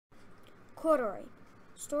Corduroy.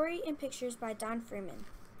 Story and pictures by Don Freeman.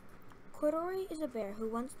 Corduroy is a bear who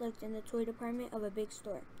once lived in the toy department of a big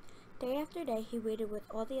store. Day after day, he waited with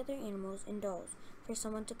all the other animals and dolls for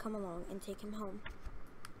someone to come along and take him home.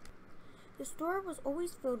 The store was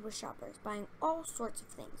always filled with shoppers buying all sorts of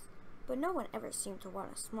things, but no one ever seemed to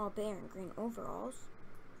want a small bear in green overalls.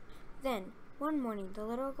 Then, one morning, the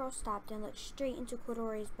little girl stopped and looked straight into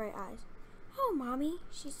Corduroy's bright eyes. "Oh, Mommy,"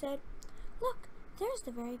 she said. "Look, there's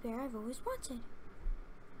the very bear I've always wanted."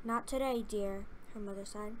 "Not today, dear," her mother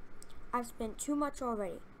sighed. "I've spent too much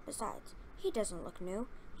already. Besides, he doesn't look new.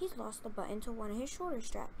 He's lost a button to one of his shoulder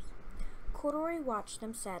straps." Corduroy watched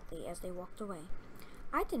them sadly as they walked away.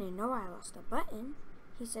 "I didn't know I lost a button,"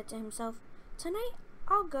 he said to himself. "Tonight,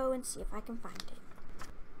 I'll go and see if I can find it."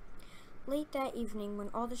 Late that evening, when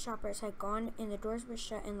all the shoppers had gone and the doors were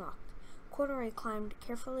shut and locked, Corduroy climbed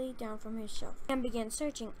carefully down from his shelf and began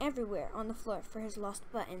searching everywhere on the floor for his lost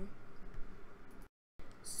button.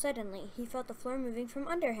 Suddenly, he felt the floor moving from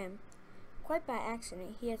under him. Quite by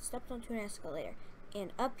accident, he had stepped onto an escalator,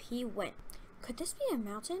 and up he went. Could this be a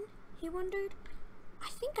mountain? He wondered. I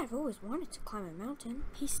think I've always wanted to climb a mountain.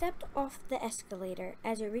 He stepped off the escalator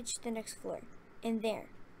as it reached the next floor, and there,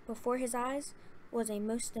 before his eyes, was a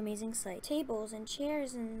most amazing sight. Tables and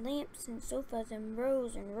chairs and lamps and sofas and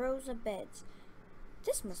rows of beds.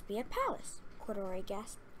 "This must be a palace," Corduroy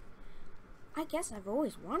gasped. "I guess I've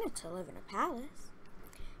always wanted to live in a palace."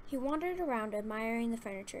 He wandered around admiring the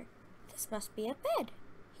furniture. "This must be a bed,"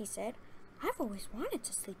 he said. "I've always wanted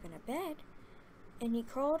to sleep in a bed." And he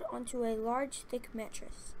crawled onto a large, thick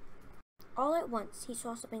mattress. All at once, he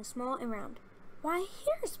saw something small and round. "Why,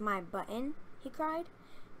 here's my button," he cried.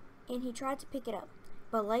 And he tried to pick it up,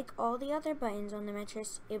 but like all the other buttons on the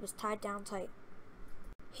mattress, it was tied down tight.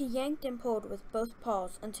 He yanked and pulled with both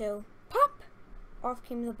paws until, pop! Off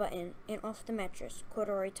came the button, and off the mattress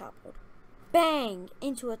Corduroy toppled. Bang!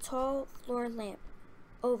 Into a tall floor lamp.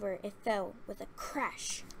 Over it fell with a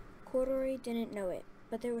crash. Corduroy didn't know it,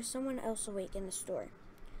 but there was someone else awake in the store.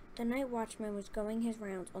 The night watchman was going his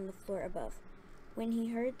rounds on the floor above. When he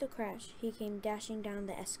heard the crash, he came dashing down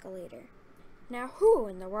the escalator. "Now who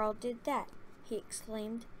in the world did that?" he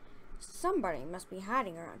exclaimed. "Somebody must be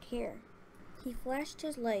hiding around here." He flashed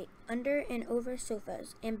his light under and over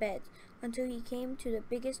sofas and beds until he came to the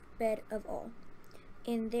biggest bed of all.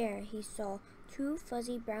 And there he saw two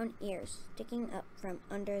fuzzy brown ears sticking up from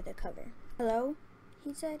under the cover. "Hello,"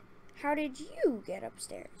 he said. "How did you get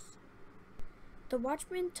upstairs?" The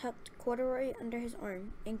watchman tucked Corduroy under his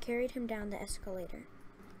arm and carried him down the escalator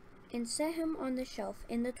and set him on the shelf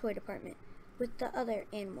in the toy department with the other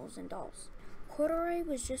animals and dolls. Corduroy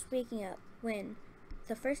was just waking up when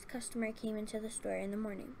the first customer came into the store in the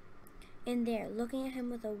morning. And there, looking at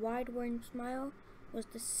him with a wide, worn smile, was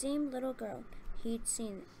the same little girl he'd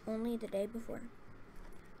seen only the day before.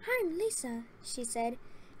 "I'm Lisa," she said,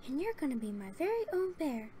 "and you're going to be my very own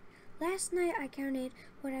bear. Last night I counted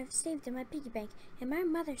what I've saved in my piggy bank, and my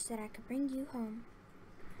mother said I could bring you home."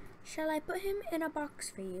 "Shall I put him in a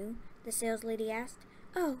box for you?" the saleslady asked.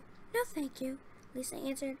 "Oh, no, thank you," Lisa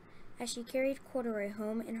answered as she carried Corduroy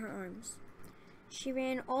home in her arms. She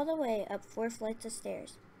ran all the way up 4 flights of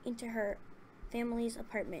stairs into her family's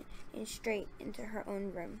apartment and straight into her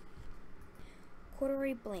own room.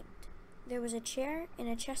 Corduroy blinked. There was a chair and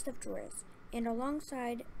a chest of drawers, and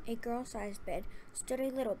alongside a girl-sized bed stood a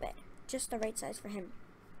little bed, just the right size for him.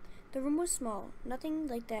 The room was small, nothing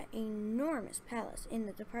like that enormous palace in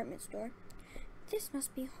the department store. "This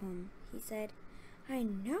must be home," he said. "I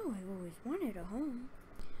know I've always wanted a home."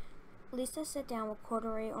 Lisa sat down with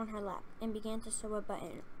Corduroy on her lap and began to sew a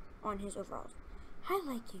button on his overalls. "I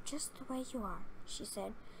like you just the way you are," she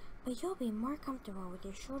said, "but you'll be more comfortable with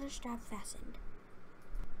your shoulder strap fastened."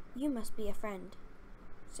 "You must be a friend,"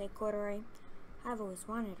 said Corduroy. "I've always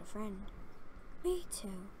wanted a friend." "Me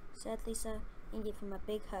too," said Lisa, and gave him a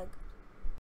big hug.